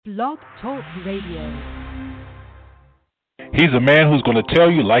Blog Talk Radio. He's a man who's going to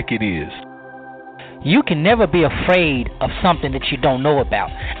tell you like it is. You can never be afraid of something that you don't know about.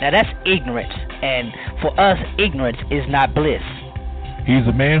 Now that's ignorance, and for us, ignorance is not bliss. He's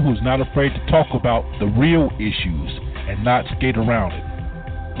a man who's not afraid to talk about the real issues and not skate around it.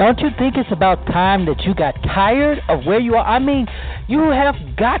 Don't you think it's about time that you got tired of where you are? I mean, you have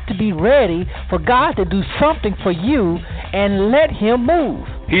got to be ready for God to do something for you and let Him move.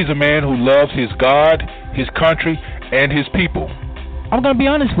 He's a man who loves his God, his country, and his people. I'm going to be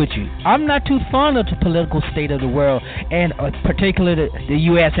honest with you. I'm not too fond of the political state of the world, and particularly the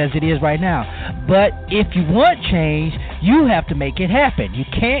U.S. as it is right now. But if you want change, you have to make it happen. You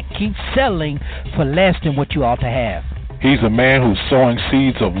can't keep settling for less than what you ought to have. He's a man who's sowing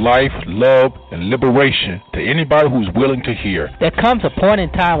seeds of life, love, and liberation to anybody who's willing to hear. There comes a point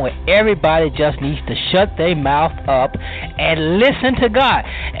in time where everybody just needs to shut their mouth up and listen to God.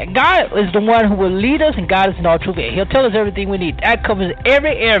 And God is the one who will lead us, and God is in all truth. He'll tell us everything we need. That covers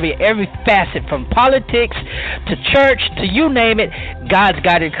every area, every facet, from politics to church to you name it. God's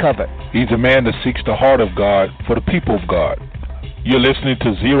got it covered. He's a man that seeks the heart of God for the people of God. You're listening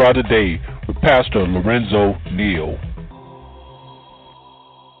to Zero Today with Pastor Lorenzo Neal.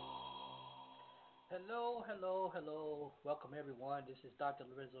 Hello. Welcome, everyone. This is Dr.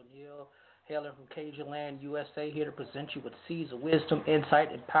 Lorenzo Neal, hailing from Cajun Land, USA, here to present you with seeds of wisdom, insight,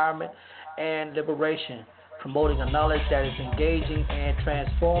 empowerment, and liberation, promoting a knowledge that is engaging and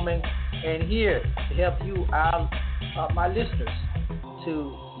transforming, and here to help you, my listeners,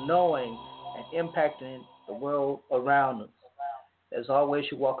 to knowing and impacting the world around us. As always,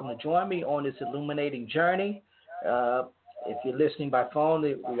 you're welcome to join me on this illuminating journey. If you're listening by phone,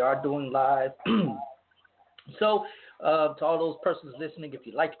 we are doing live. So, to all those persons listening, if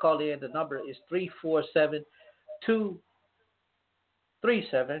you'd like to call in, the number is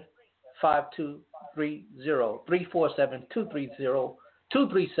 347-237-5230.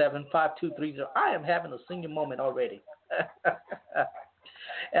 347-230-237-5230. I am having a senior moment already.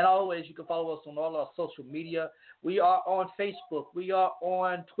 And always, you can follow us on all our social media. We are on Facebook. We are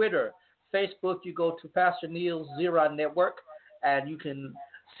on Twitter. Facebook, you go to Pastor Neal's Zero Network, and you can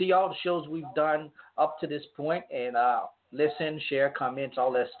see all the shows we've done up to this point, and listen, share, comments,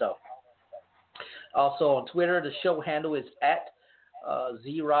 all that stuff. Also on Twitter, the show handle is at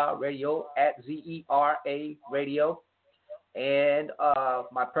Zera Radio, at Zera Radio, and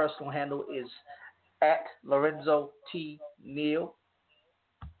my personal handle is at Lorenzo T. Neal.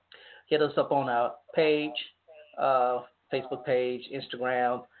 Hit us up on our page, Facebook page,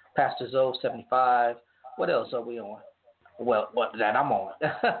 Instagram, Pastor Zoe75. What else are we on? Well, that I'm on.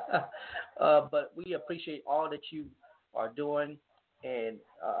 But we appreciate all that you are doing and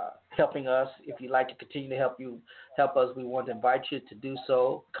helping us. If you'd like to continue to help us, we want to invite you to do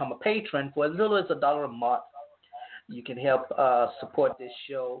so. Become a patron for as little as $1 a month. You can help support this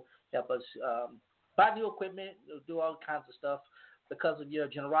show, help us buy new equipment, do all kinds of stuff. Because of your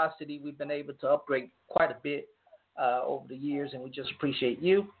generosity, we've been able to upgrade quite a bit over the years, and we just appreciate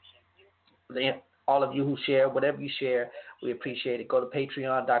you. All of you who share, whatever you share, we appreciate it. Go to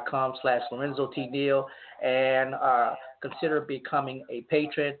patreon.com/Lorenzo T. Neal and consider becoming a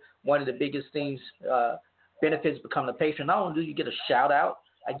patron. One of the biggest things, benefits of becoming a patron, not only do you get a shout out,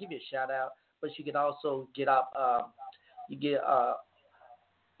 I give you a shout out, but you can also get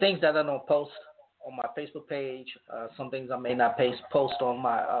things that I don't post on my Facebook page, some things I may not post on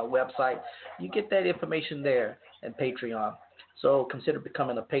my website. You get that information there in Patreon. So consider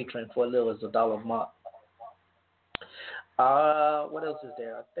becoming a patron for as little as $1 a month. What else is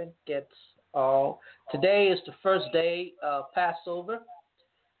there? I think it's all. Today is the first day of Passover,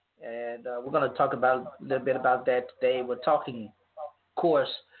 and we're going to talk about a little bit about that today. We're talking, of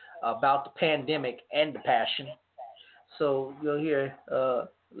course, about the pandemic and the passion. So you'll hear a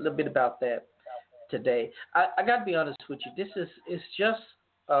little bit about that today. I got to be honest with you. This is just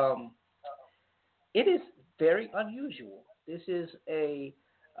it is very unusual. This is a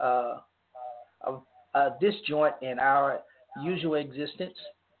disjoint in our usual existence.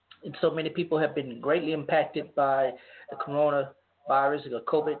 And so many people have been greatly impacted by the coronavirus, the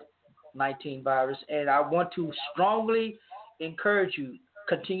COVID-19 virus. And I want to strongly encourage you,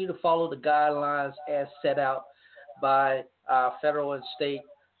 continue to follow the guidelines as set out by our federal and state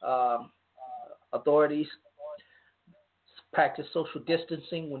authorities. Practice social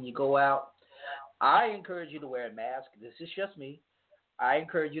distancing when you go out. I encourage you to wear a mask. This is just me. I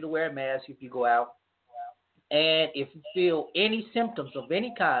encourage you to wear a mask if you go out. And if you feel any symptoms of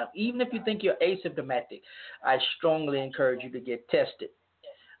any kind, even if you think you're asymptomatic, I strongly encourage you to get tested.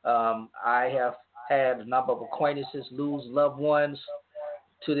 I have had a number of acquaintances lose loved ones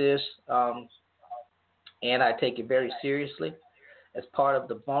to this, and I take it very seriously. As part of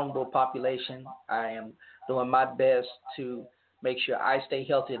the vulnerable population, I am doing my best to make sure I stay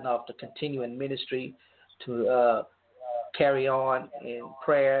healthy enough to continue in ministry, to carry on in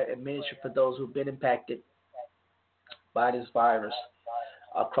prayer and ministry for those who've been impacted by this virus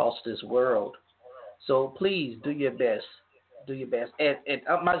across this world. So please do your best. Do your best. And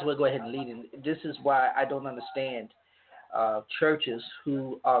I might as well go ahead and lead in. This is why I don't understand churches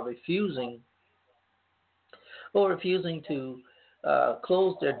who are refusing to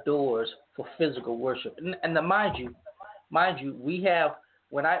close their doors for physical worship. And mind you, we have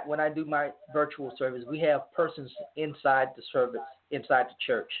when I do my virtual service, we have persons inside the service, inside the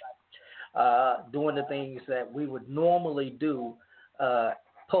church, doing the things that we would normally do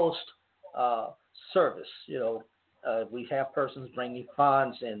post service. We have persons bringing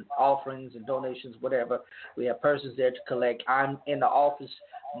funds and offerings and donations, whatever. We have persons there to collect. I'm in the office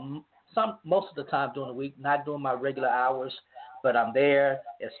most of the time during the week, not doing my regular hours, but I'm there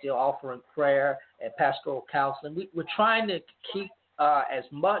and still offering prayer and pastoral counseling. We're trying to keep as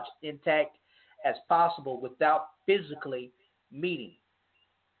much intact as possible without physically meeting.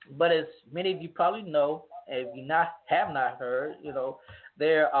 But as many of you probably know, and if you have not heard,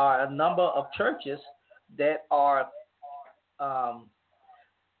 there are a number of churches that are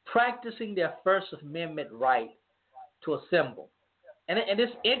practicing their First Amendment right to assemble. And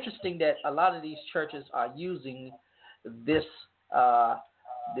it's interesting that a lot of these churches are using this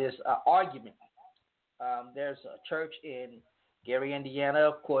argument. There's a church in Gary, Indiana.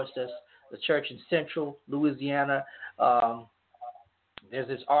 Of course, there's the church in Central Louisiana. There's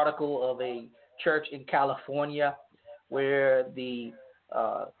this article of a church in California where the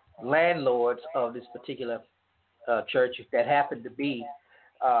landlords of this particular church, that happened to be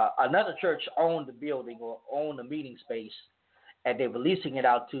another church, owned the building or owned the meeting space, and they're leasing it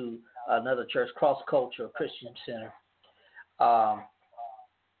out to another church, Cross Culture Christian Center.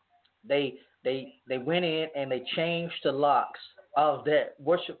 They went in and they changed the locks of their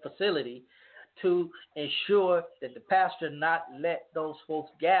worship facility to ensure that the pastor not let those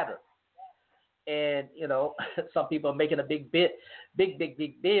folks gather. And some people are making a big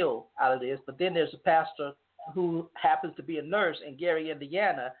deal out of this. But then there's a pastor who happens to be a nurse in Gary,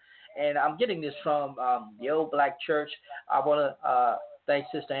 Indiana, and I'm getting this from the Old Black Church. I want to thank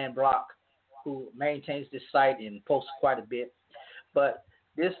Sister Ann Brock, who maintains this site and posts quite a bit. But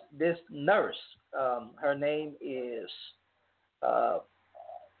this nurse, her name is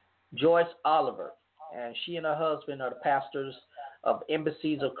Joyce Oliver, and she and her husband are the pastors of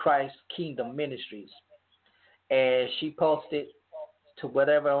Embassies of Christ Kingdom Ministries. And she posted to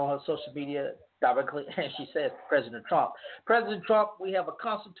whatever on her social media directly, and she says, President Trump, we have a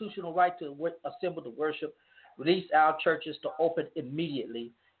constitutional right to assemble to worship. Release our churches to open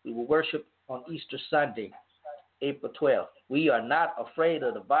immediately. We will worship on Easter Sunday, April 12th. We are not afraid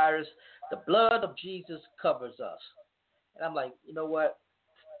of the virus. The blood of Jesus covers us. And I'm like, you know what?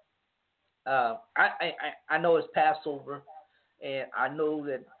 I know it's Passover, and I know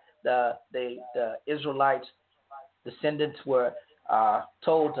that the Israelites, descendants, were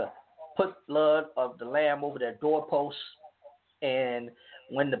told to put blood of the lamb over their doorposts. And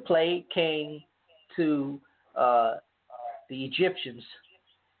when the plague came to the Egyptians,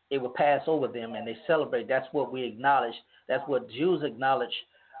 it would pass over them, and they celebrate. That's what we acknowledge. That's what Jews acknowledge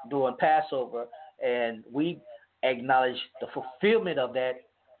during Passover, and we acknowledge the fulfillment of that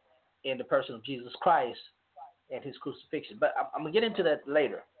in the person of Jesus Christ and his crucifixion. But I'm going to get into that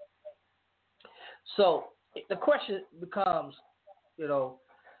later. So the question becomes,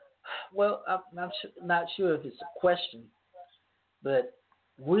 well, I'm not sure if it's a question, but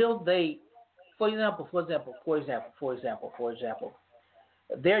will they, for example,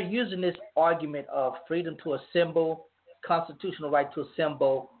 they're using this argument of freedom to assemble, constitutional right to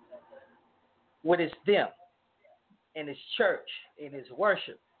assemble, when it's them, in his church, in his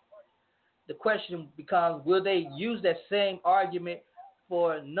worship. The question becomes, will they use that same argument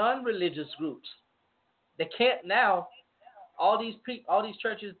for non-religious groups? They can't now. All these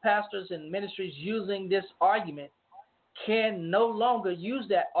churches, pastors, and ministries using this argument can no longer use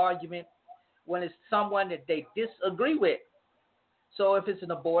that argument when it's someone that they disagree with. So if it's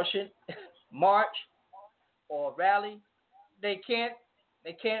an abortion march or rally, they can't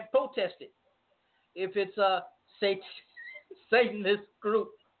protest it. If it's a Satanist group,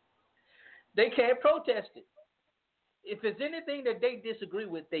 they can't protest it. If it's anything that they disagree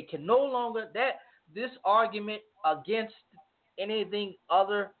with, they can no longer, this argument against anything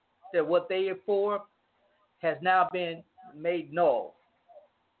other than what they are for has now been made null,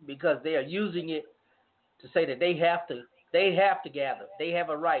 because they are using it to say that they have to They have to gather. They have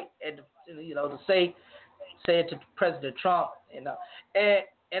a right, and to say it to President Trump, and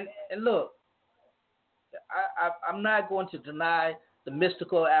look, I'm not going to deny the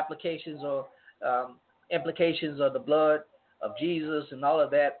mystical applications or implications of the blood of Jesus and all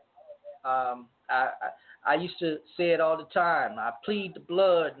of that. I used to say it all the time. I plead the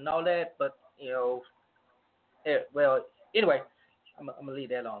blood and all that, but well, anyway, I'm gonna leave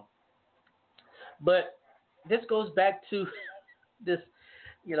that on. But this goes back to this,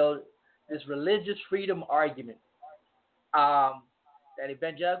 this religious freedom argument that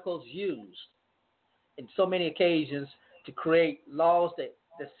evangelicals use in so many occasions to create laws that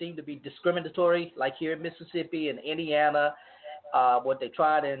seem to be discriminatory, like here in Mississippi and Indiana, what they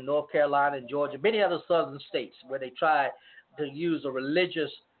tried in North Carolina and Georgia, many other southern states where they tried to use a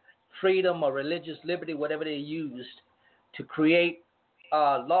religious freedom or religious liberty, whatever they used, to create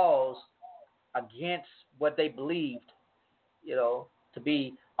laws against what they believed, to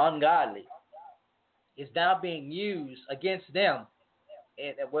be ungodly. Is now being used against them,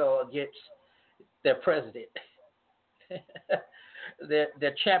 and against their president,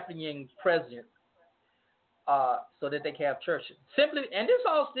 their championing president, so that they can have churches. Simply, and this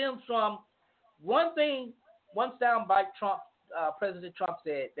all stems from one soundbite President Trump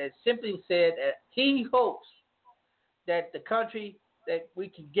said, that simply said that he hopes that the country, that we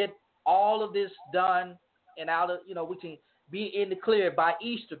can get all of this done and out of, we can be in the clear by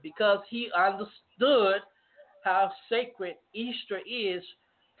Easter, because he understood how sacred Easter is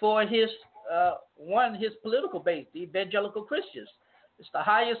for his political base, the evangelical Christians. It's the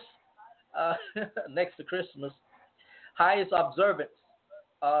highest, next to Christmas, highest observance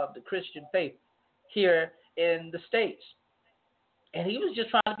of the Christian faith here in the States. And he was just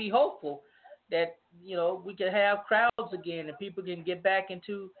trying to be hopeful that, we can have crowds again and people can get back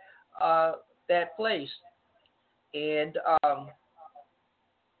into that place. And,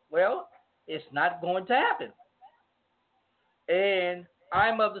 it's not going to happen. And I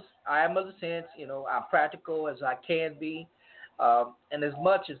am of the sense, I'm practical as I can be. And as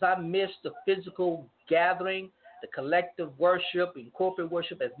much as I miss the physical gathering, the collective worship and corporate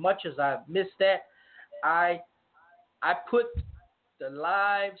worship, as much as I miss that, I put the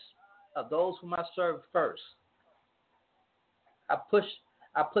lives of those whom I serve first. I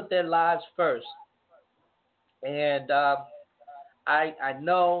put their lives first. And I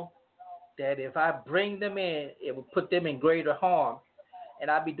know that if I bring them in, it will put them in greater harm,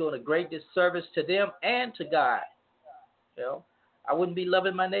 and I'd be doing a great disservice to them and to God. I wouldn't be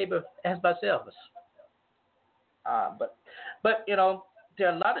loving my neighbor as myself. But there are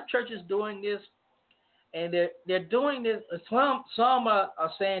a lot of churches doing this, and they're doing this. Some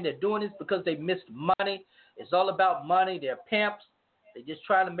are saying they're doing this because they missed money. It's all about money. They're pimps. They're just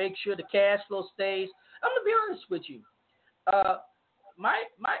trying to make sure the cash flow stays. I'm gonna be honest with you.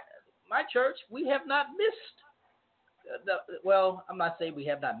 My church, we have not missed. I'm not saying we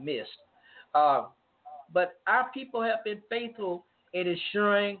have not missed, but our people have been faithful in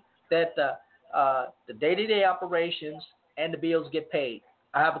ensuring that the day-to-day operations and the bills get paid.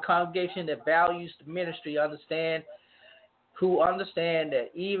 I have a congregation that values the ministry, who understand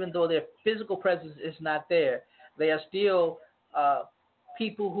that even though their physical presence is not there, they are still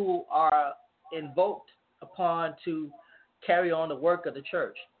people who are invoked upon to carry on the work of the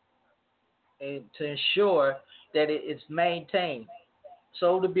church and to ensure that it's maintained.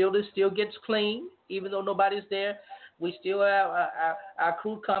 So the building still gets clean, even though nobody's there. We still have our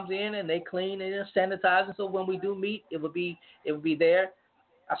crew comes in and they clean and sanitize. And so when we do meet, it would be there.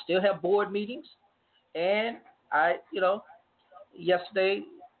 I still have board meetings, and yesterday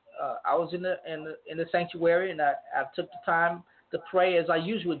I was in the sanctuary, and I took the time to pray as I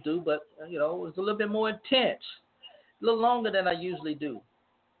usually do, but it was a little bit more intense, a little longer than I usually do,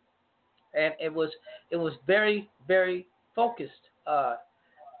 and it was very, very focused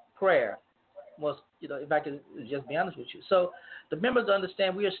prayer. Was if I could just be honest with you. So the members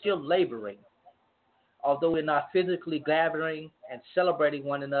understand we are still laboring, although we're not physically gathering and celebrating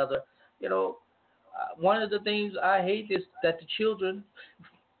one another. One of the things I hate is that the children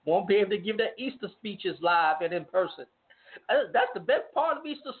won't be able to give their Easter speeches live and in person. That's the best part of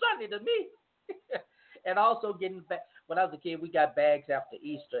Easter Sunday to me. And also getting back. When I was a kid, we got bags after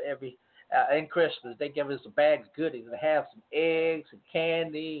Easter and Christmas. They give us some bags goodies and have some eggs and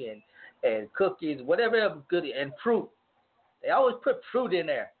candy and cookies, whatever else goodie, and fruit. They always put fruit in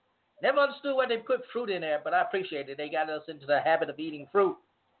there. Never understood why they put fruit in there, but I appreciate it. They got us into the habit of eating fruit.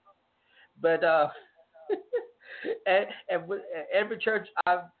 But and every church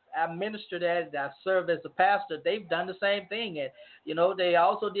I ministered at, and I served as a pastor, they've done the same thing. And they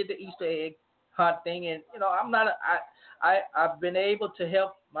also did the Easter egg hunt thing. And I'm not I've been able to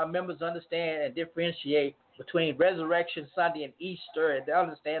help my members understand and differentiate between Resurrection Sunday and Easter, and they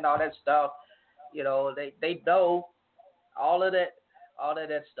understand all that stuff. They know all of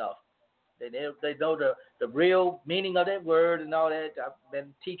that stuff. They know the real meaning of that word and all that. I've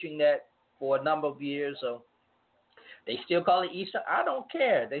been teaching that for a number of years, so they still call it Easter. I don't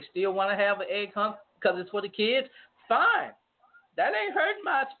care. They still want to have an egg hunt because it's for the kids. Fine. That ain't hurting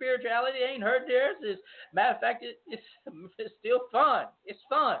my spirituality. It ain't hurt theirs. Matter of fact, it's still fun. It's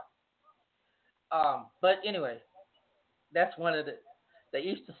fun. But anyway, that's one of the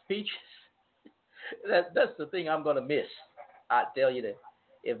Easter speeches. That's the thing I'm going to miss. I tell you that.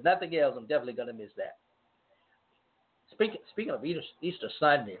 If nothing else, I'm definitely going to miss that. Speaking of Easter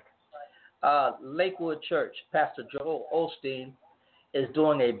Sunday, Lakewood Church, Pastor Joel Osteen is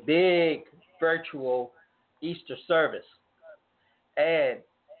doing a big virtual Easter service. And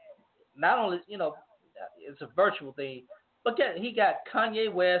not only, it's a virtual thing, but he got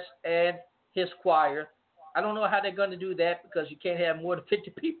Kanye West and his choir. I don't know how they're going to do that because you can't have more than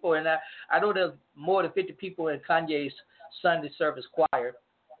 50 people. And I know there's more than 50 people in Kanye's Sunday service choir.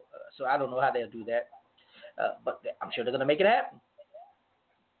 So I don't know how they'll do that. But I'm sure they're going to make it happen.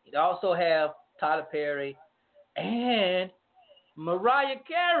 You also have Tyler Perry and Mariah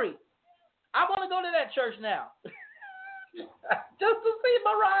Carey. I want to go to that church now. Just to see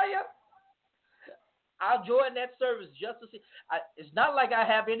Mariah. I'll join that service just to see. It's not like I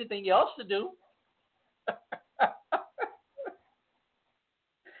have anything else to do.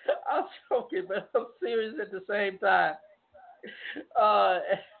 I'm joking, but I'm serious at the same time.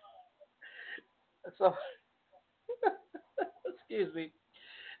 So, excuse me.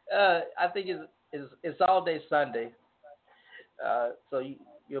 I think it's all day Sunday, so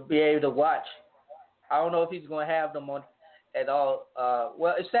you'll be able to watch. I don't know if he's going to have them on at all.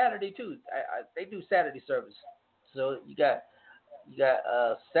 Well, it's Saturday too. They do Saturday service, so you got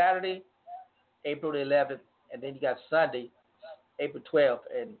Saturday, April the 11th, and then you got Sunday, April 12th,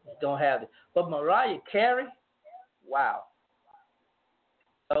 and you don't have it. But Mariah Carey, wow.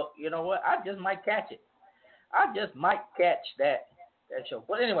 So you know what? I just might catch it. I just might catch that show.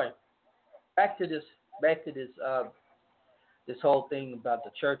 But anyway, back to this this whole thing about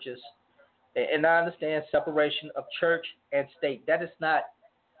the churches. And I understand separation of church and state. That's not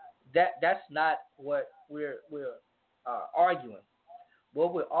what we're arguing.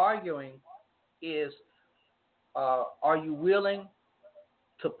 What we're arguing is, are you willing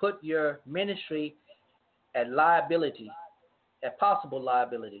to put your ministry at liability, at possible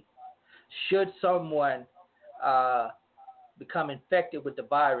liability, should someone become infected with the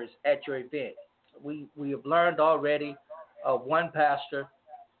virus at your event? We have learned already of one pastor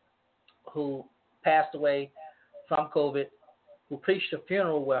who passed away from COVID, who preached a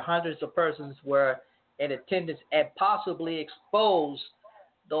funeral where hundreds of persons were in attendance and possibly exposed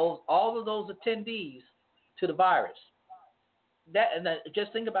all of those attendees to the virus.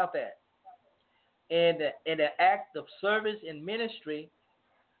 Just think about that. In an act of service and ministry,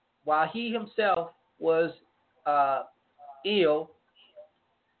 while he himself was ill,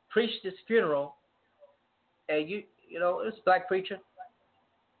 preached his funeral, and it's a black preacher.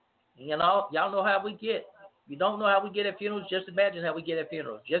 Y'all know how we get. You don't know how we get at funerals. Just imagine how we get at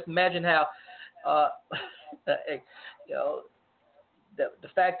funerals. Just imagine how, the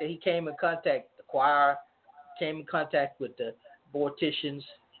fact that he came in contact with the choir, came in contact with the morticians,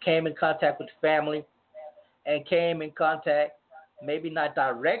 came in contact with the family, and came in contact, maybe not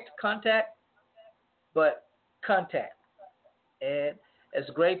direct contact, but contact. And it's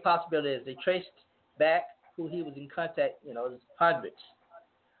a great possibility as they traced back who he was in contact, there's hundreds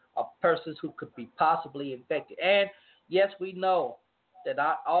of persons who could be possibly infected. And yes, we know that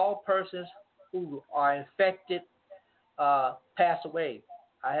not all persons who are infected pass away.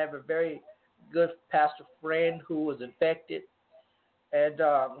 I have a very good pastor friend who was infected, and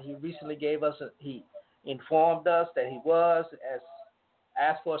he recently he informed us that he was,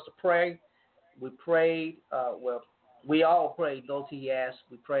 asked for us to pray. We prayed. We all prayed. Those he asked,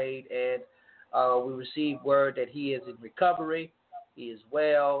 we prayed, and we received word that he is in recovery. He is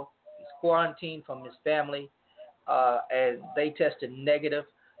well. He's quarantined from his family, and they tested negative.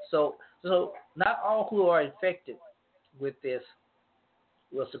 So not all who are infected with this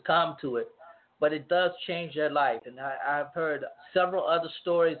will succumb to it, but it does change their life. And I've heard several other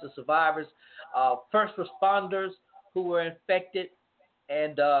stories of survivors, first responders who were infected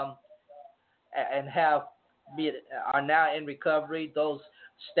and are now in recovery. Those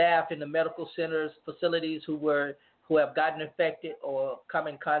staff in the medical centers, facilities who have gotten infected or come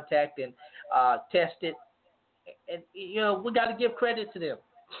in contact and tested. And we got to give credit to them.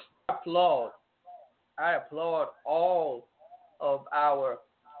 I I applaud all of our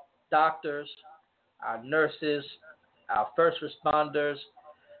doctors, our nurses, our first responders,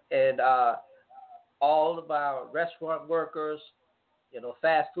 and all of our restaurant workers,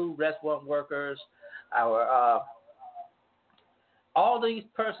 fast food restaurant workers, our all these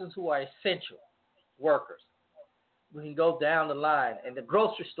persons who are essential workers. We can go down the line. And the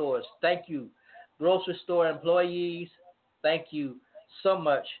grocery stores, thank you. Grocery store employees, thank you so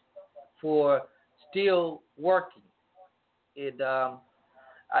much for still working. And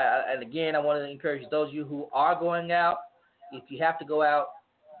again, I want to encourage those of you who are going out, if you have to go out,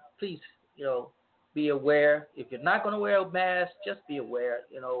 please, be aware. If you're not going to wear a mask, just be aware,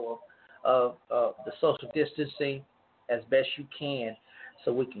 of the social distancing as best you can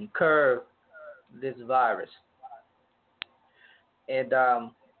so we can curb this virus. And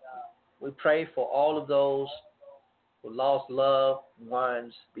we pray for all of those who lost loved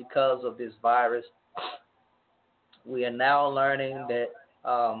ones because of this virus. We are now learning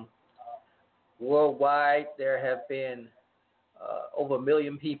that worldwide there have been over 1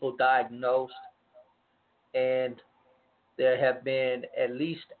 million people diagnosed, and there have been at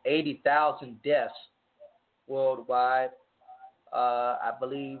least 80,000 deaths worldwide. I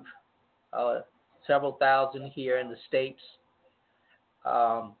believe several thousand here in the States.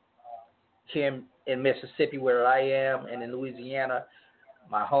 Here in Mississippi, where I am, and in Louisiana,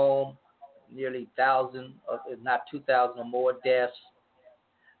 my home, nearly 1,000, if not 2,000 or more deaths.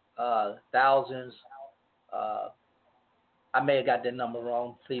 Thousands. I may have got that number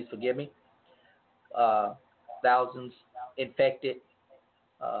wrong. Please forgive me. Thousands infected.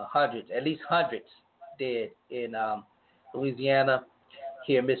 Hundreds, at least hundreds dead in Louisiana.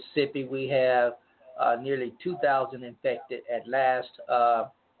 Here in Mississippi, we have nearly 2,000 infected at last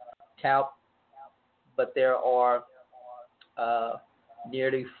count, but there are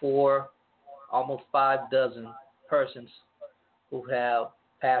nearly almost 5 dozen persons who have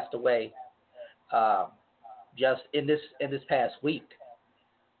passed away just in this past week.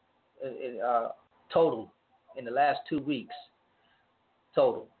 Total in the last 2 weeks,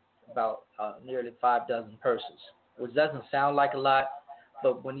 total about nearly 5 dozen persons, which doesn't sound like a lot,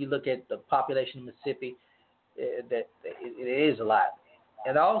 but when you look at the population of Mississippi, that it is a lot.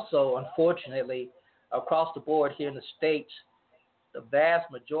 And also, unfortunately, across the board here in the States, the vast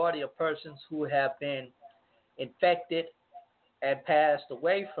majority of persons who have been infected and passed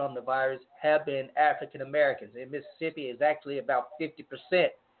away from the virus have been African Americans. In Mississippi, it's actually about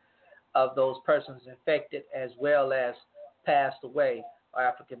 50% of those persons infected as well as passed away are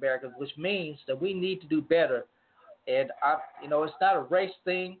African Americans, which means that we need to do better. And it's not a race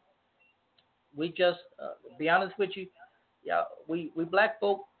thing. We just, be honest with you, we black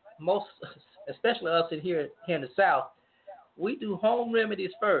folk, most, especially us here in the South, we do home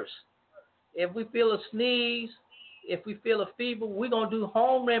remedies first. If we feel a sneeze, if we feel a fever, we're going to do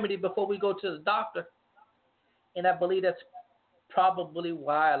home remedy before we go to the doctor. And I believe that's probably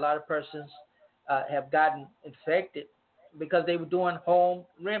why a lot of persons have gotten infected, because they were doing home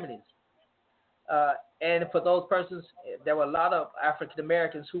remedies. And for those persons, there were a lot of African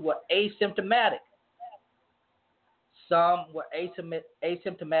Americans who were asymptomatic. Some were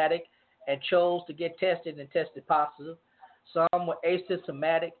asymptomatic and chose to get tested and tested positive. Some were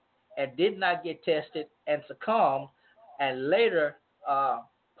asymptomatic and did not get tested and succumbed, and later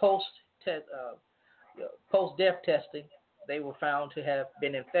post-death testing, they were found to have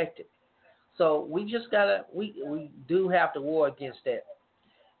been infected. So we just we do have to war against that,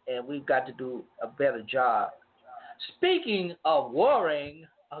 and we've got to do a better job. Speaking of warring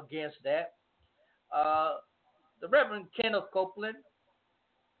against that, the Reverend Kenneth Copeland,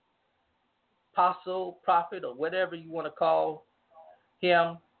 apostle, prophet, or whatever you want to call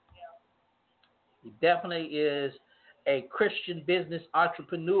him, he definitely is a Christian business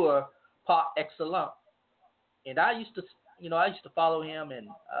entrepreneur par excellence. And I used to follow him and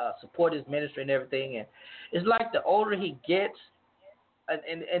support his ministry and everything. And it's like the older he gets,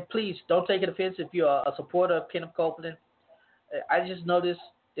 and please don't take it offensive if you're a supporter of Kenneth Copeland. I just noticed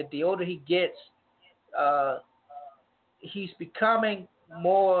that the older he gets, he's becoming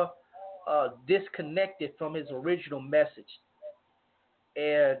more disconnected from his original message.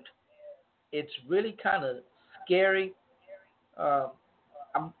 And it's really kind of scary.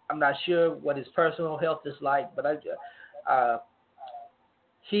 I'm not sure what his personal health is like, but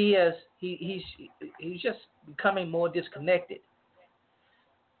he's just becoming more disconnected,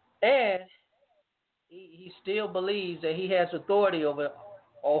 and he still believes that he has authority over a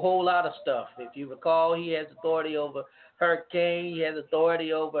whole lot of stuff. If you recall, he has authority over hurricane, he has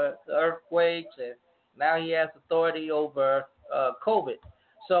authority over the earthquakes, and now he has authority over COVID.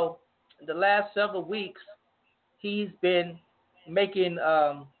 So the last several weeks, he's been making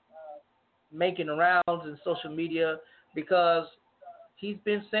rounds in social media because he's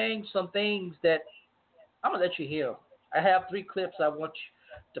been saying some things that I'm gonna let you hear. I have 3 clips I want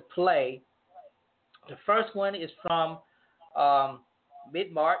you to play. The first one is from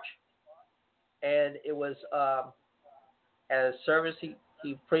mid-March, and it was at a service he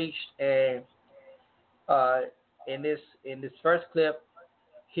preached, and in this first clip,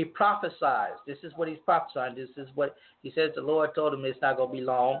 he prophesied. This is what he's prophesying. This is what he says the Lord told him it's not going to be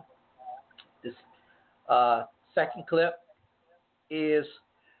long. This second clip is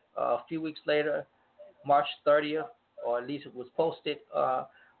a few weeks later, March 30th, or at least it was posted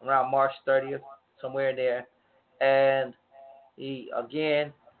around March 30th, somewhere in there. And he,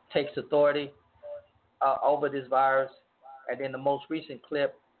 again, takes authority over this virus. And then the most recent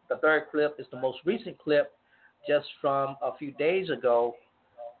clip, the third clip, is the most recent clip just from a few days ago,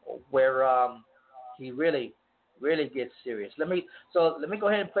 where he really gets serious. Let me go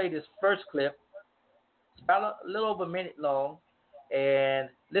ahead and play this first clip. It's about a little over a minute long, and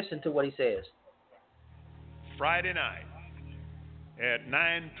listen to what he says. Friday night at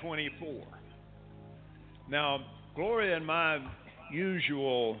 9:24. Now, Gloria and my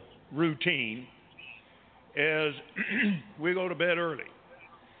usual routine is we go to bed early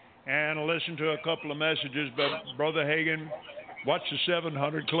and listen to a couple of messages, but Brother Hagin, watch the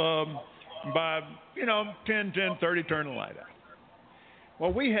 700 Club, by 10:30, turn the light out.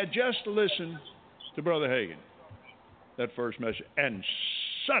 Well, we had just listened to Brother Hagin, that first message, and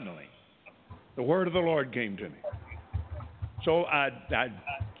suddenly the word of the Lord came to me. So I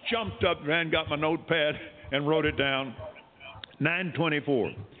jumped up, got my notepad, and wrote it down.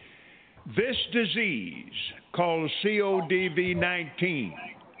 9:24. This disease called COVID-19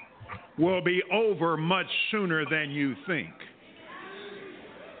 will be over much sooner than you think.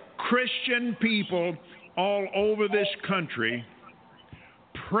 Christian people all over this country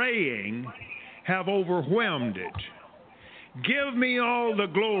praying have overwhelmed it. Give me all the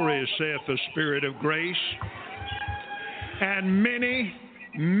glory, saith the Spirit of grace, and many,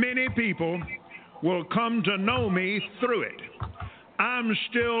 many people will come to know me through it. I'm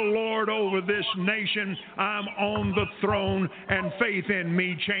still Lord over this nation. I'm on the throne, and faith in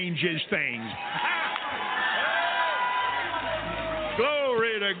me changes things.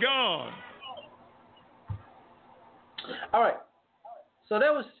 Glory to God. All right. So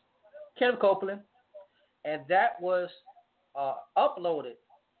that was Kenneth Copeland, and that was uploaded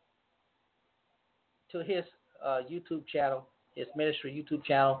to his YouTube channel, his ministry YouTube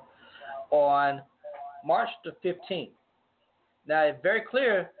channel, on March the 15th. Now, it's very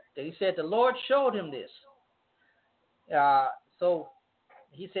clear that he said the Lord showed him this. So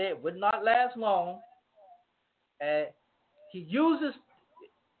he said it would not last long. And he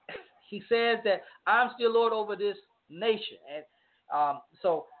says that I'm still Lord over this nation. And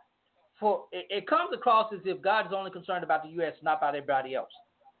so it comes across as if God is only concerned about the U.S., not about everybody else.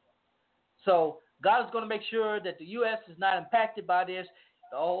 So God is going to make sure that the U.S. is not impacted by this.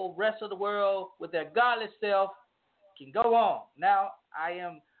 The whole rest of the world, with their godless self, can go on. Now,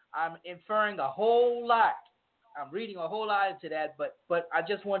 I'm inferring a whole lot. I'm reading a whole lot into that, but I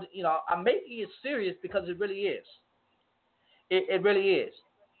just want to, I'm making it serious because it really is. It really is.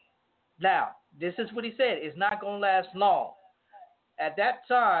 Now, this is what he said. It's not going to last long. At that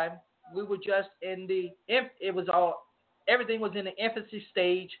time, we were just everything was in the infancy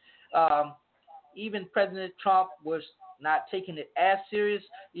stage. Even President Trump was not taking it as serious,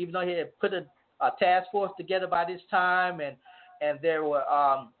 even though he had put a task force together by this time, and there were,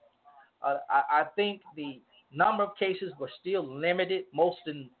 I think the number of cases were still limited, most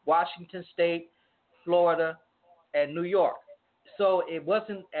in Washington State, Florida, and New York. So it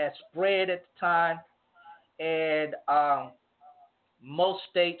wasn't as spread at the time, and most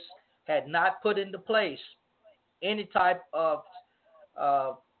states had not put into place any type of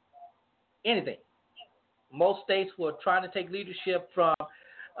anything. Most states were trying to take leadership from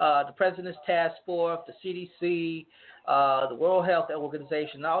the President's Task Force, the CDC, the World Health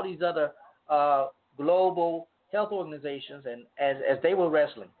Organization, all these other global health organizations, and as they were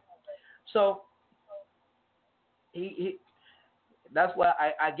wrestling. So he that's why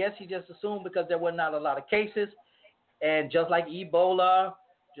I guess he just assumed, because there were not a lot of cases, and just like Ebola,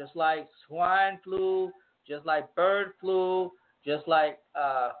 just like swine flu, just like bird flu, just like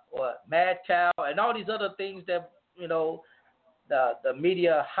mad cow, and all these other things that the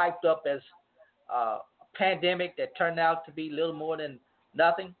media hyped up as a pandemic that turned out to be little more than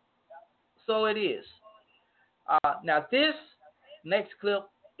nothing. So it is. Now this next clip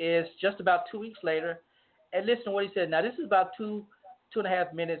is just about 2 weeks later, and listen to what he said. Now this is about 2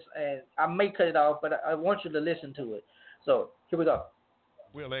 2.5 minutes, and I may cut it off, but I want you to listen to it. So here we go.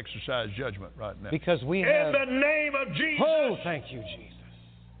 We'll exercise judgment right now. Because we have... In the name of Jesus. Oh, thank you, Jesus.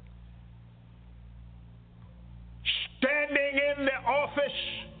 Standing in the office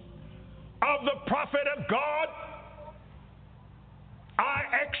of the prophet of God, I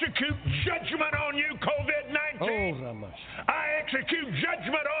execute judgment on you, COVID-19. Oh, I execute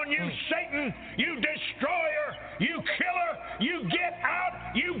judgment on you, Satan, you destroyer, you killer. You get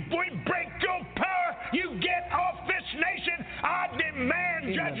out. We break your power. You get off this nation. I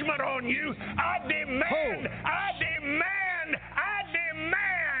demand judgment on you. I demand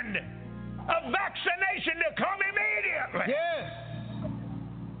a vaccination to come immediately. Yes.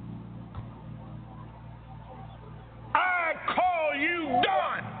 I call you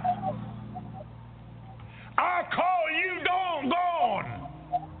done. I call you gone.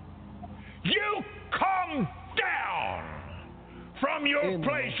 You come down from your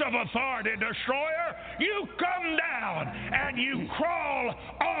place of authority, destroyer. You come down and you crawl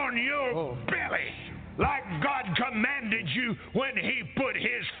on your belly like God commanded you when he put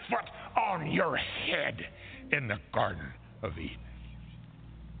his foot on your head in the Garden of Eden.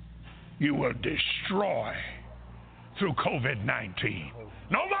 You will destroy through COVID-19.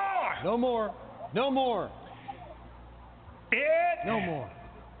 No more. No more. No more. It no more.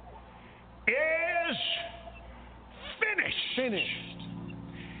 Is finished.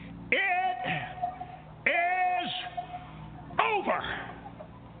 It is over.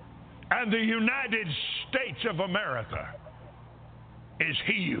 And the United States of America is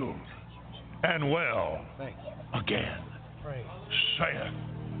healed and well again. Praise. Saith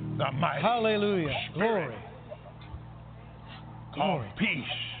the mighty Hallelujah. Spirit Glory. of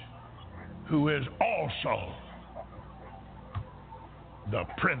peace, who is also the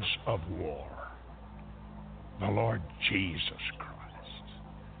Prince of War, the Lord Jesus Christ.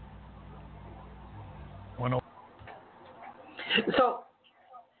 So,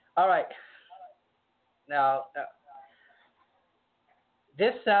 all right. Now,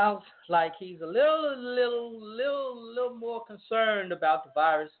 this sounds like he's a little more concerned about the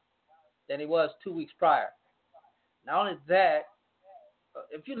virus than he was 2 weeks prior. Not only that,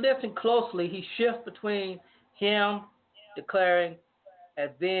 if you listen closely, he shifts between him declaring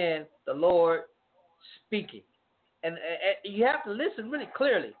and then the Lord speaking. And you have to listen really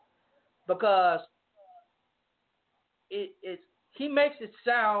clearly, because he makes it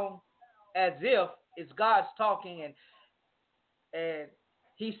sound as if it's God's talking, and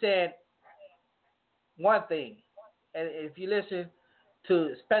he said one thing. And if you listen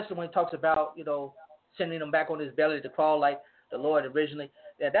to, especially when he talks about, sending him back on his belly to crawl like the Lord originally,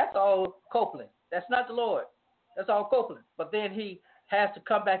 that's all Copeland. That's not the Lord. That's all Copeland. But then he has to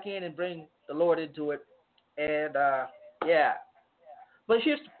come back in and bring the Lord into it. And, But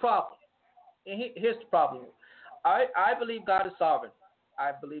here's the problem. Here's the problem. I believe God is sovereign.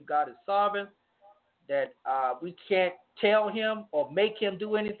 I believe God is sovereign, that we can't tell him or make him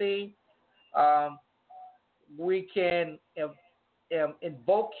do anything. We can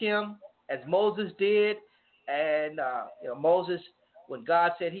invoke him as Moses did. And, Moses, when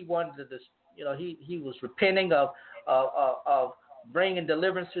God said he wanted to, he was repenting of bringing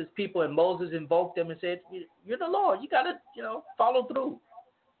deliverance to his people, and Moses invoked him and said, "You're the Lord. You got to, follow through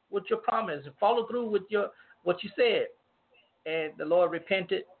with your promise and follow through with what you said." And the Lord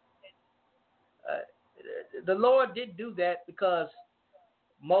repented. The Lord did do that because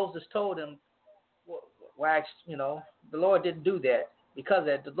Moses told him. The Lord didn't do that because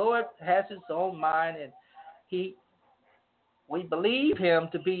the Lord has his own mind, and we believe him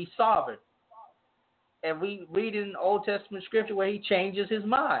to be sovereign. And we read in Old Testament scripture where he changes his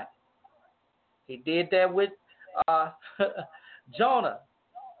mind. He did that with Jonah.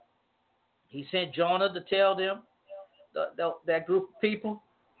 He sent Jonah to tell them, that group of people,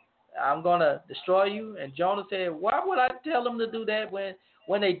 "I'm going to destroy you." And Jonah said, "Why would I tell them to do that when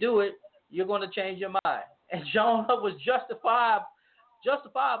they do it, you're going to change your mind?" And Jonah was justifiable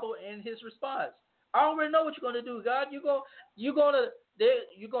in his response. "I already know what you're going to do, God. You're going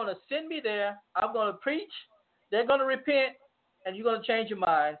to send me there. I'm going to preach. They're going to repent, and you're going to change your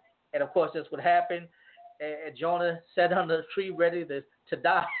mind." And of course, that's what happened. And Jonah sat under the tree ready to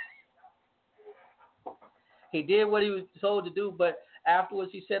die. He did what he was told to do, but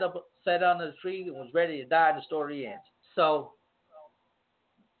afterwards he sat under the tree and was ready to die, and the story ends. So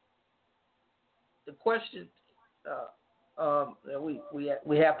the question that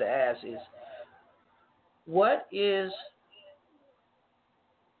we have to ask is, what is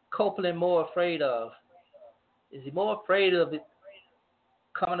Copeland more afraid of? Is he more afraid of it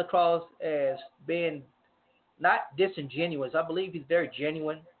coming across as being not disingenuous. I believe he's very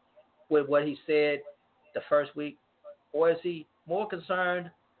genuine with what he said the first week, or is he more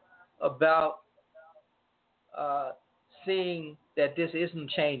concerned about seeing that this isn't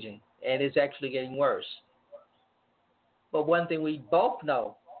changing and it's actually getting worse? But one thing we both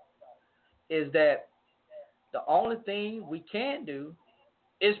know is that the only thing we can do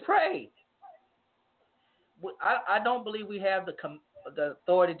is pray. I don't believe we have the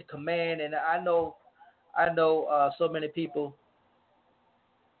authority to command, and I know so many people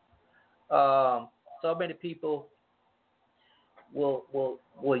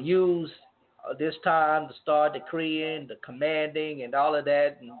will use this time to start decreeing, the commanding, and all of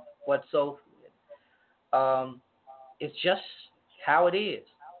that, and what so. It's just how it is.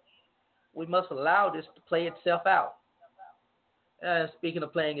 We must allow this to play itself out. And speaking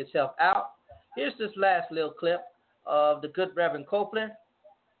of playing itself out, here's this last little clip of the good Reverend Copeland,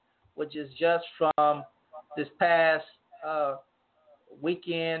 which is just from this past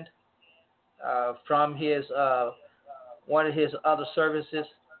weekend from his one of his other services.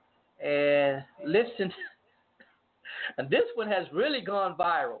 And listen, and this one has really gone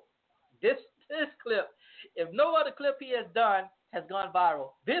viral. This clip, if no other clip he has done has gone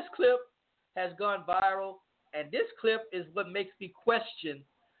viral, this clip has gone viral, and this clip is what makes me question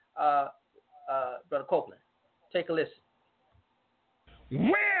Brother Copeland. Take a listen.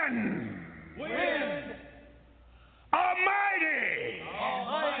 Wind, almighty,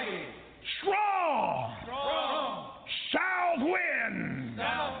 strong, south wind,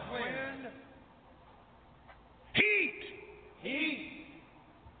 heat,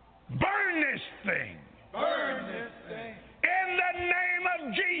 burn this thing. In the name of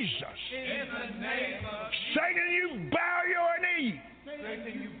Jesus. Satan, you bow your knee.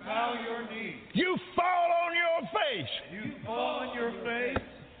 You fall on your face.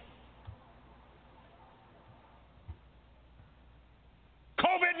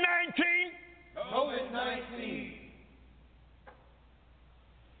 COVID-19.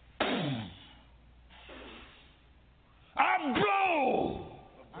 I blow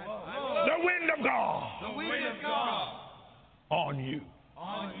the wind of God. On you.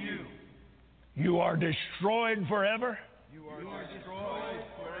 You are destroyed forever.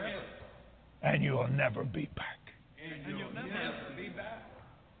 And you will never be back.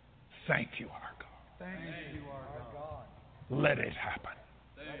 Thank you, our God. Let it happen.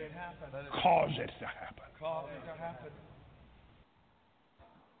 Cause it to happen.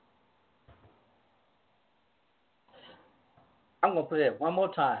 I'm going to play it one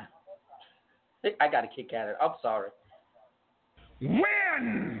more time. I got a kick at it. I'm sorry.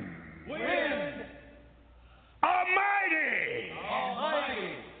 Wind, almighty,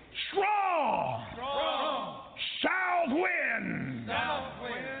 strong, south wind,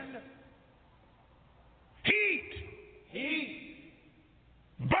 heat,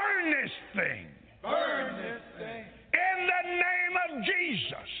 burn this thing. In the name of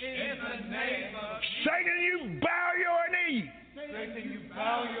Jesus. Satan, you bow your knee.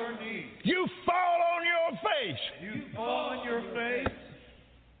 You fall on your face.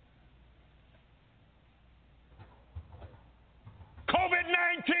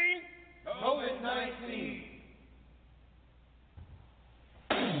 COVID-19.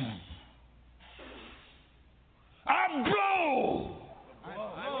 I blow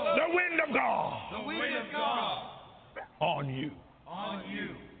the wind of God. On you.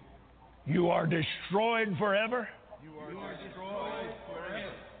 You are destroyed forever.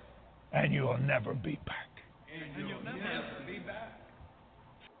 And you will never be back.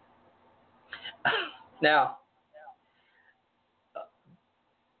 Now,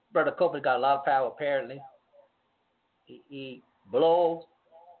 Brother Copeland got a lot of power, apparently. He blows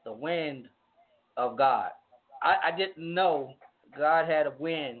the wind of God. I didn't know God had a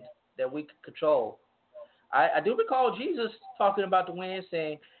wind that we could control. I do recall Jesus talking about the wind,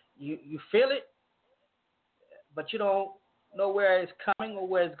 saying, you feel it, but you don't know where it's coming or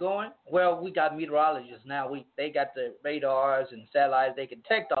where it's going. Well, we got meteorologists now. They got the radars and satellites. They can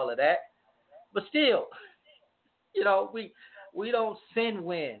detect all of that. But still, we don't send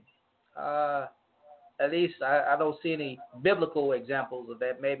wind. At least I don't see any biblical examples of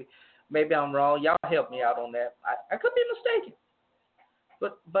that. Maybe I'm wrong. Y'all help me out on that. I could be mistaken.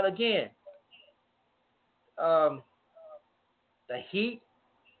 But again, the heat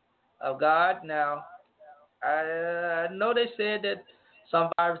of God. Now, I know they said that some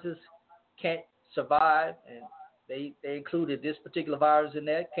viruses can't survive, and they included this particular virus in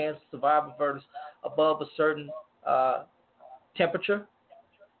there. Can't survive above a certain temperature.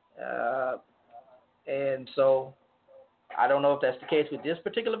 And so I don't know if that's the case with this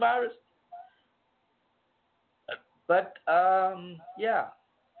particular virus. But yeah,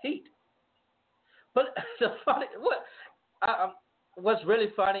 heat. But the funny what's really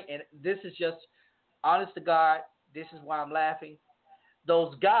funny, and this is just honest to God, this is why I'm laughing.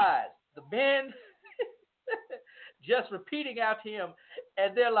 Those guys, the men, just repeating after him,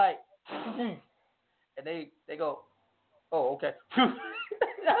 and they're like, and they go, oh, okay.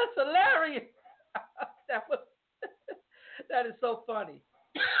 That's hilarious. That is so funny.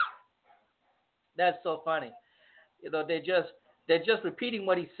 That's so funny. They're just repeating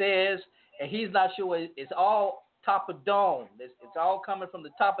what he says, and he's not sure. It's all top of dome. It's all coming from the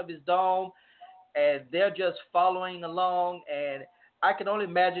top of his dome, and they're just following along. And I can only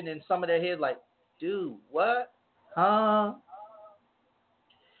imagine in some of their heads, like, dude, what? Huh?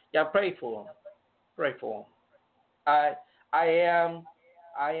 Yeah, pray for him. Pray for him. I am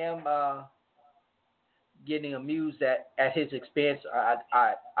getting amused at his expense.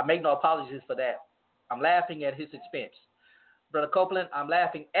 I make no apologies for that. I'm laughing at his expense. Brother Copeland, I'm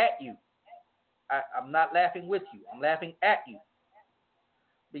laughing at you. I'm not laughing with you. I'm laughing at you.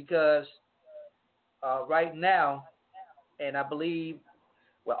 Because right now, and I believe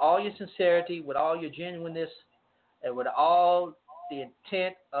with all your sincerity, with all your genuineness, and with all the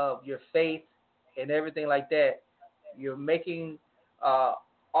intent of your faith and everything like that, you're making all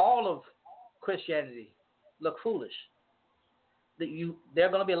of Christianity look foolish. There are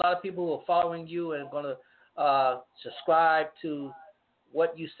going to be a lot of people who are following you and going to subscribe to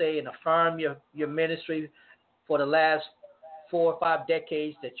what you say and affirm your ministry for the last 4 or 5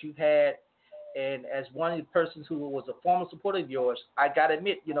 decades that you've had. And as one of the persons who was a former supporter of yours, I got to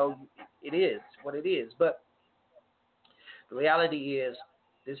admit, it is what it is. But the reality is,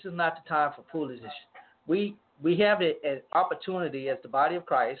 this is not the time for foolishness. We have an opportunity as the body of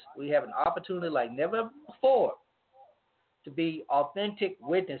Christ. We have an opportunity like never before to be authentic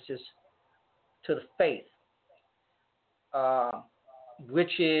witnesses to the faith,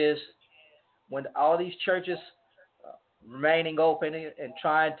 which is when all these churches remaining open and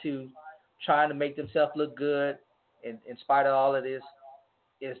trying to make themselves look good in spite of all of this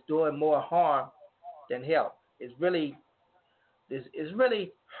is doing more harm than help. It's really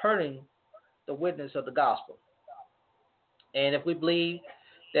hurting the witness of the gospel. And if we believe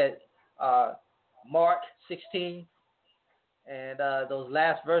that Mark 16 and those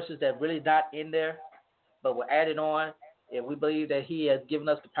last verses that really not in there, but were added on, if we believe that he has given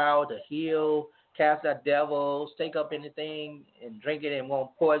us the power to heal, cast out devils, take up anything and drink it and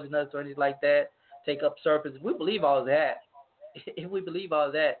won't poison us or anything like that, take up serpents, if we believe all that,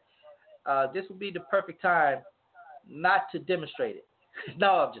 this would be the perfect time not to demonstrate it.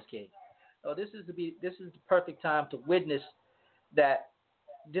 No, I'm just kidding. No, this is the perfect time to witness that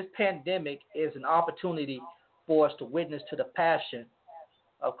this pandemic is an opportunity for us to witness to the passion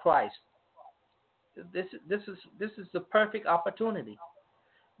of Christ. This is the perfect opportunity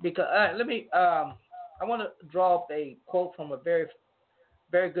because I want to draw up a quote from a very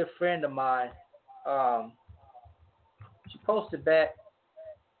very good friend of mine. She posted back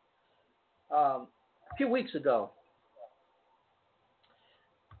a few weeks ago,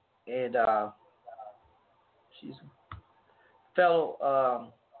 and she's a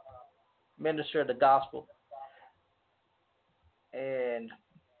fellow minister of the gospel. And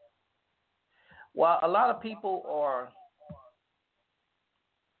while a lot of people are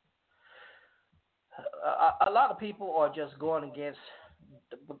just going against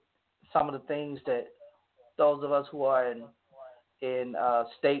some of the things that those of us who are in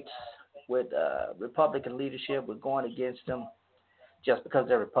states with Republican leadership, we're going against them just because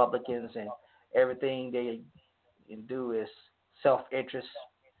they're Republicans and everything they can do is self-interest,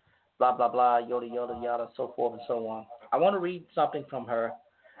 blah, blah, blah, yada, yada, yada, so forth and so on. I want to read something from her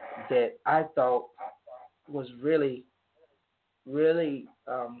that I thought was really, really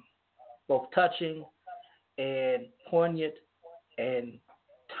both touching and poignant and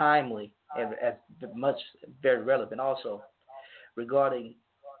timely and as much very relevant also regarding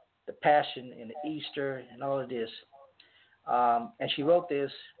the passion and the Easter and all of this. And she wrote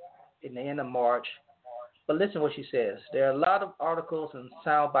this in the end of March. But listen what she says. There are a lot of articles and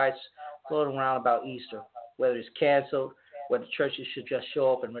sound bites floating around about Easter, whether it's canceled, whether churches should just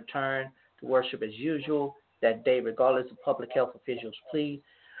show up and return to worship as usual that day, regardless of public health officials' plea.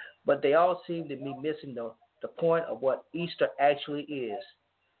 But they all seem to be missing the point of what Easter actually is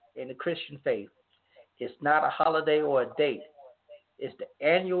in the Christian faith. It's not a holiday or a date. It's the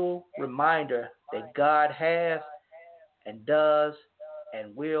annual reminder that God has and does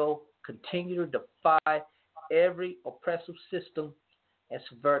and will continue to defy every oppressive system and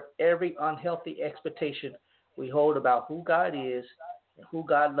subvert every unhealthy expectation we hold about who God is and who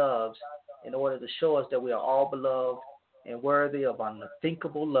God loves in order to show us that we are all beloved and worthy of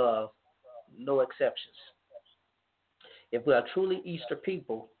unthinkable love, no exceptions. If we are truly Easter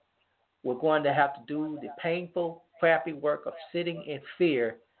people, we're going to have to do the painful, crappy work of sitting in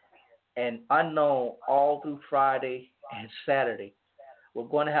fear and unknown all through Friday and Saturday. We're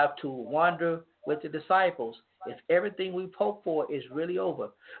going to have to wonder with the disciples if everything we've hoped for is really over.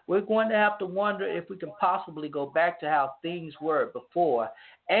 We're going to have to wonder if we can possibly go back to how things were before,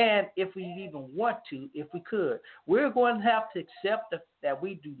 and if we even want to, if we could. We're going to have to accept that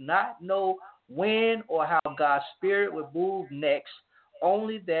we do not know when or how God's Spirit will move next,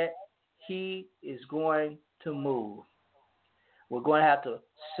 only that He is going to move. We're going to have to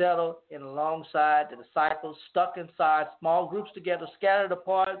settle in alongside the disciples, stuck inside, small groups together, scattered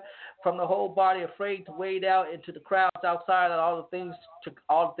apart from the whole body, afraid to wade out into the crowds outside, and all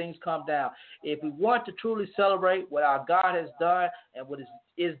the things come down. If we want to truly celebrate what our God has done and what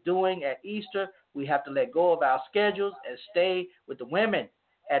is doing at Easter, we have to let go of our schedules and stay with the women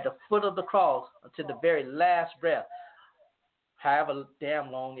at the foot of the cross until the very last breath, however damn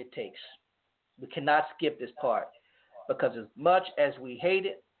long it takes. We cannot skip this part. Because as much as we hate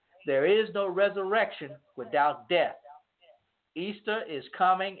it, there is no resurrection without death. Easter is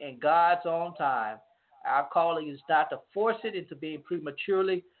coming in God's own time. Our calling is not to force it into being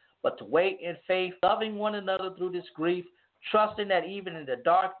prematurely, but to wait in faith, loving one another through this grief, trusting that even in the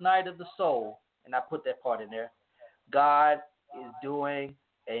dark night of the soul, and I put that part in there, God is doing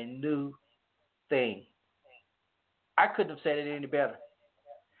a new thing. I couldn't have said it any better.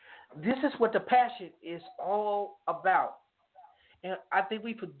 This is what the Passion is all about. And I think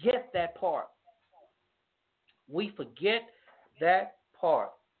we forget that part. We forget that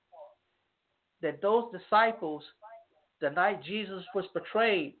part. That those disciples, the night Jesus was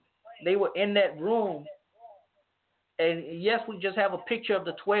betrayed, they were in that room. And yes, we just have a picture of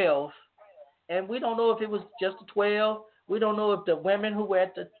the 12. And we don't know if it was just the 12. We don't know if the women who were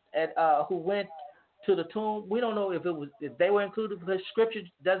who went to the tomb, we don't know if they were included, because Scripture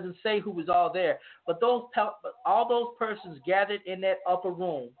doesn't say who was all there. But all those persons gathered in that upper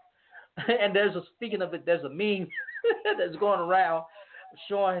room, and speaking of it, there's a meme that's going around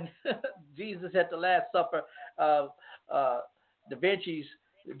showing Jesus at the Last Supper, Da Vinci's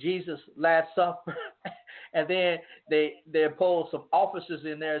Jesus' Last Supper, and then they pulled some officers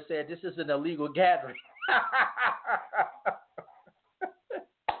in there and said this is an illegal gathering.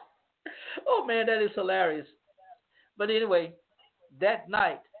 Oh, man, that is hilarious. But anyway, that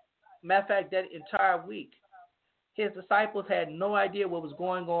night, matter of fact, that entire week, his disciples had no idea what was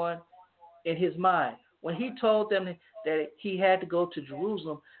going on in his mind. When he told them that he had to go to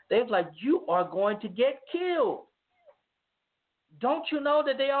Jerusalem, they were like, you are going to get killed. Don't you know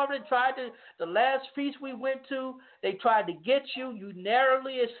that they already tried the last feast we went to, they tried to get you, you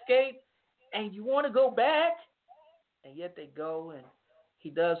narrowly escaped, and you want to go back? And yet they go, and he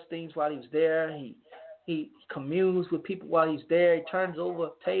does things while he's there. He communes with people while he's there. He turns over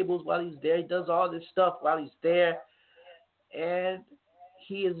tables while he's there. He does all this stuff while he's there. And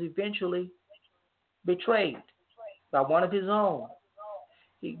he is eventually betrayed by one of his own.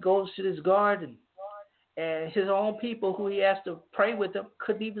 He goes to this garden, and his own people who he asked to pray with him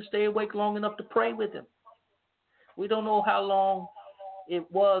couldn't even stay awake long enough to pray with him. We don't know how long it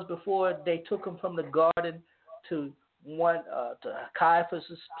was before they took him from the garden to Caiaphas'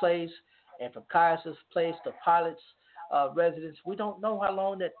 place, and from Caiaphas' place to Pilate's residence. We don't know how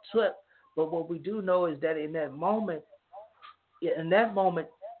long that took, but what we do know is that in that moment,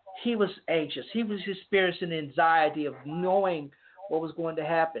 he was anxious. He was experiencing anxiety of knowing what was going to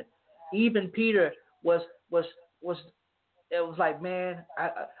happen. Even Peter was it was like, man,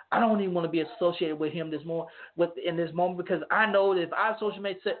 I don't even want to be associated with him in this moment, because I know that if I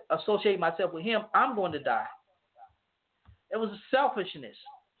associate myself with him, I'm going to die. It was selfishness.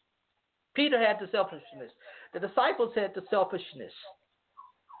 Peter had the selfishness. The disciples had the selfishness.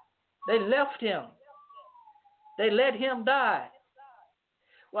 They left him. They let him die.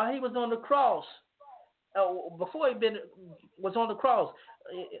 While he was on the cross, before he was on the cross,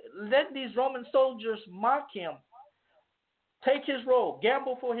 let these Roman soldiers mock him, take his robe,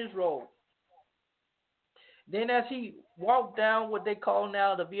 gamble for his robe. Then as he walked down what they call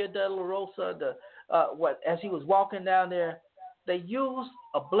now the Via Dolorosa, as he was walking down there, they used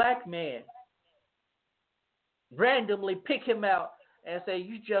a black man, randomly pick him out and say,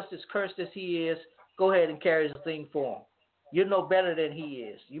 you just as cursed as he is, go ahead and carry the thing for him. You're no better than he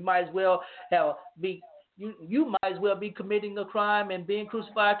is. You might as well you might as well be committing a crime and being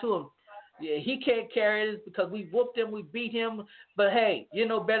crucified to him. Yeah, he can't carry it because we whooped him, we beat him, but hey, you're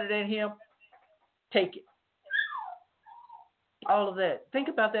no better than him. Take it. All of that. Think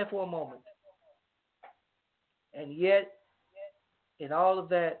about that for a moment. And yet, in all of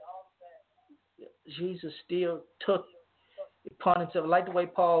that, Jesus still took upon himself, like the way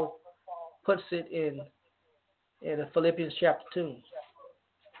Paul puts it in Philippians chapter 2.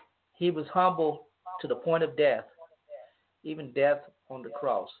 He was humble to the point of death, even death on the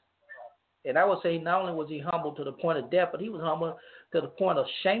cross. And I would say not only was he humble to the point of death, but he was humble to the point of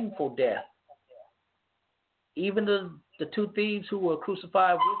shameful death. Even the two thieves who were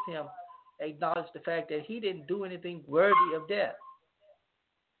crucified with him acknowledged the fact that he didn't do anything worthy of death.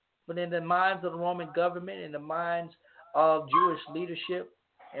 But in the minds of the Roman government, in the minds of Jewish leadership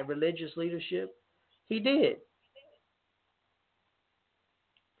and religious leadership, he did.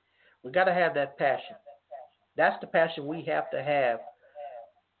 We got to have that passion. That's the passion we have to have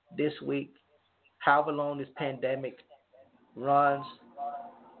this week, however long this pandemic runs.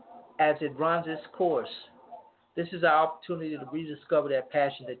 As it runs its course, this is our opportunity to rediscover that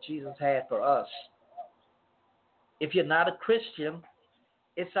passion that Jesus had for us. If you're not a Christian,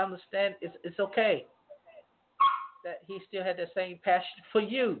 it's okay that he still had the same passion for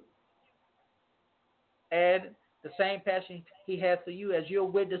you. And the same passion he has for you as you're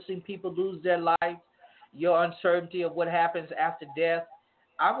witnessing people lose their lives, your uncertainty of what happens after death.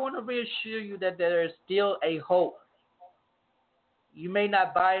 I want to reassure you that there is still a hope. You may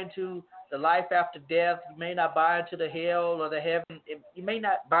not buy into the life after death. You may not buy into the hell or the heaven. You may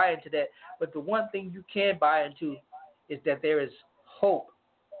not buy into that. But the one thing you can buy into is that there is hope.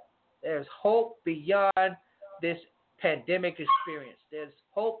 There's hope beyond this pandemic experience. There's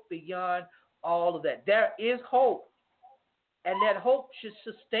hope beyond all of that. There is hope. And that hope should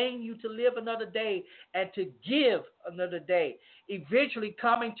sustain you to live another day and to give another day. Eventually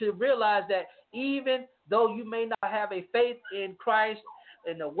coming to realize that even though you may not have a faith in Christ,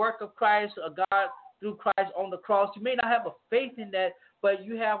 in the work of Christ, or God through Christ on the cross, you may not have a faith in that, but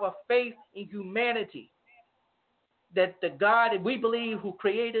you have a faith in humanity. That the God that we believe who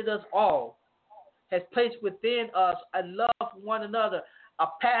created us all has placed within us a love for one another, a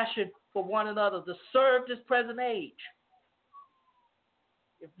passion for one another to serve this present age,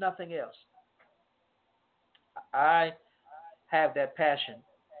 if nothing else. I have that passion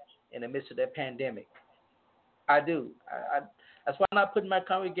in the midst of that pandemic. I do. That's why I'm not putting my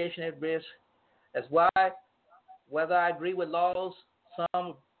congregation at risk. That's why, whether I agree with laws,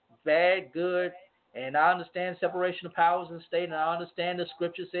 some bad, good, and I understand separation of powers in the state, and I understand the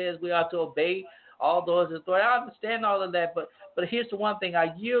scripture says we are to obey all those authorities. I understand all of that, but here's the one thing.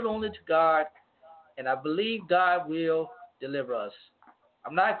 I yield only to God, and I believe God will deliver us.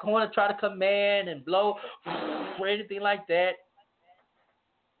 I'm not going to try to command and blow or anything like that.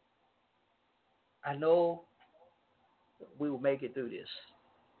 I know we will make it through this.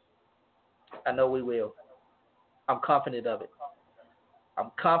 I know we will. I'm confident of it.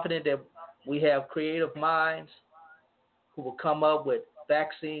 I'm confident that we have creative minds who will come up with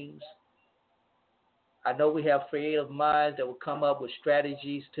vaccines. I know we have creative minds that will come up with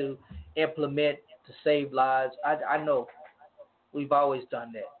strategies to implement to save lives. I know. We've always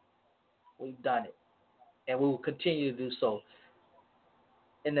done that. We've done it. And we will continue to do so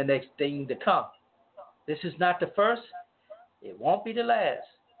in the next thing to come. This is not the first. It won't be the last.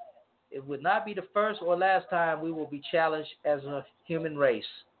 It would not be the first or last time we will be challenged as a human race.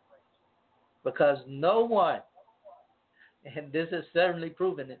 Because no one, and this is certainly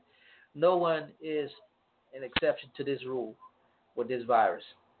proven it, no one is an exception to this rule with this virus.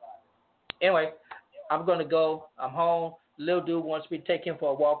 Anyway, I'm going to go. I'm home. Little dude wants me to take him for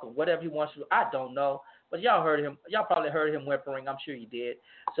a walk or whatever he wants to do. I don't know. But y'all heard him. Y'all probably heard him whimpering. I'm sure you did.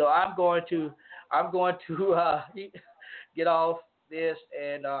 So I'm going to get off this,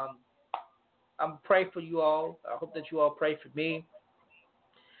 and I'm praying for you all. I hope that you all pray for me.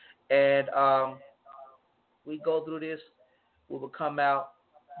 And we go through this. We will come out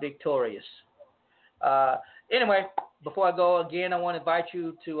victorious. Anyway, before I go again, I want to invite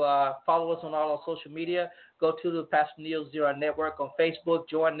you to follow us on all our social media. Go to the Pastor Neal Zero Network on Facebook.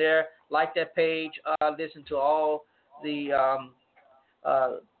 Join there. Like that page. Listen to all the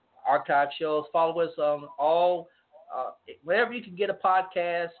archive shows. Follow us on all, wherever you can get a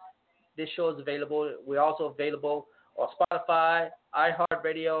podcast. This show is available. We're also available on Spotify,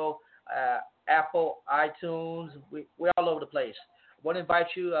 iHeartRadio, Apple, iTunes. We're all over the place. I want to invite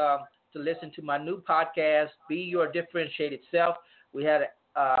you to listen to my new podcast, Be Your Differentiated Self. We have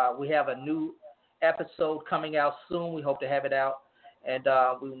a new episode coming out soon. We hope to have it out. And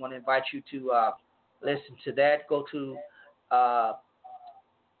we want to invite you to listen to that. Go to,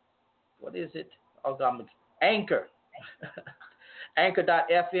 what is it? Oh, God, Anchor.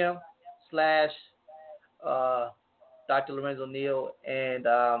 Anchor.fm/ Dr. Lorenzo Neal, and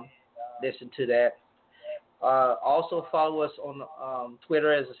listen to that. Also follow us on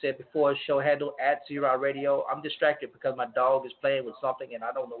Twitter, as I said before, show handle @ZeroRadio. I'm distracted because my dog is playing with something and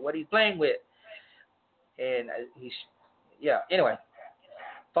I don't know what he's playing with. And anyway.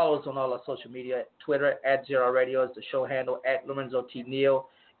 Follow us on all our social media. Twitter @ZeroRadio is the show handle. @Lorenzo T. Neal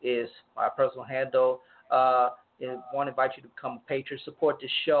is my personal handle. I want to invite you to become a patron. Support this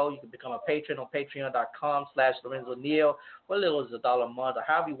show. You can become a patron on patreon.com/Lorenzo Neal for as little as $1 a month or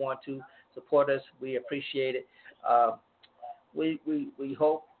however you want to support us. We appreciate it. We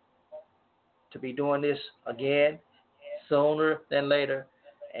hope to be doing this again sooner than later.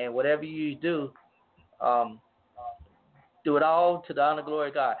 And whatever you do, do it all to the honor and glory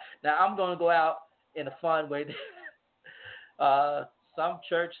of God. Now, I'm going to go out in a fun way. Some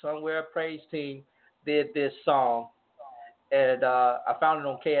church somewhere, praise team, did this song. And I found it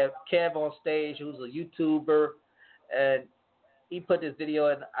on Kev on Stage, who's a YouTuber. And he put this video,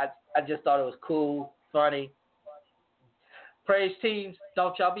 and I just thought it was cool, funny. Praise teams,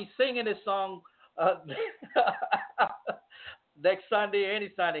 don't y'all be singing this song next Sunday or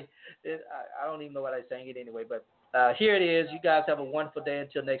any Sunday. I don't even know what I sang it anyway, but here it is. You guys have a wonderful day.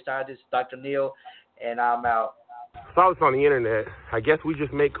 Until next time, this is Dr. Neal, and I'm out. Saw this on the internet. I guess we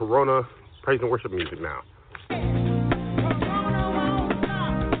just make Corona praise and worship music now.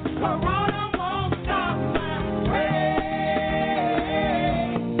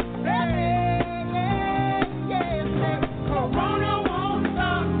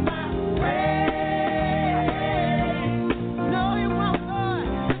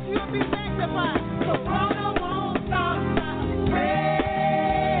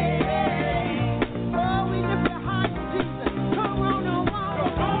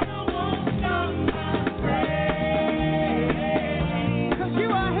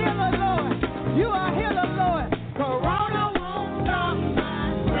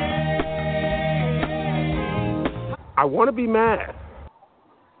 I want to be mad.